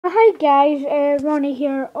Hi guys, Ronnie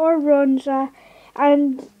here, or Ronza,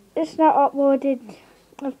 and it's not uploaded.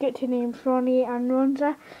 I've got two names, Ronnie and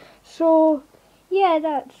Ronza. So, yeah,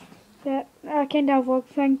 that's a kind of vlog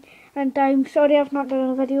thing. And I'm sorry I've not done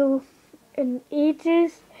a video in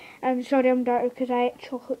ages. I'm sorry I'm dirty because I ate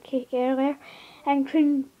chocolate cake earlier. And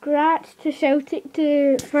congrats to Celtic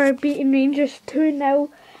for beating Rangers 2-0.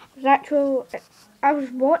 I was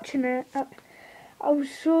watching it. I was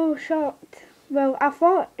so shocked. Well, I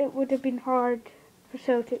thought it would have been hard for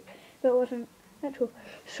Celtic, but it wasn't at all.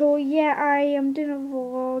 So yeah, I am doing a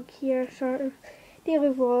vlog here, sort of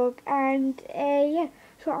daily vlog, and yeah.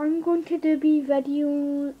 So I'm going to do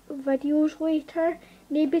videos later.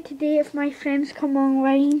 Maybe today if my friends come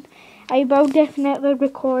online, I will definitely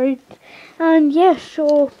record. And yeah,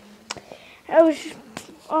 so I was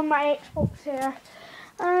on my Xbox there,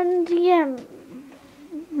 and yeah.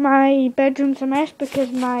 My bedroom's a mess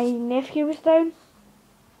because my nephew was down.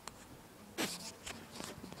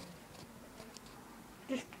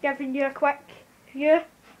 Just giving you a quick view.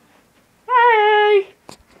 Hi!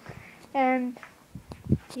 And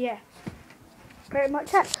yeah, pretty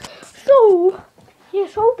much it. So,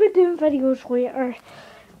 yes, I'll be doing videos later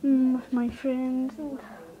with my friends.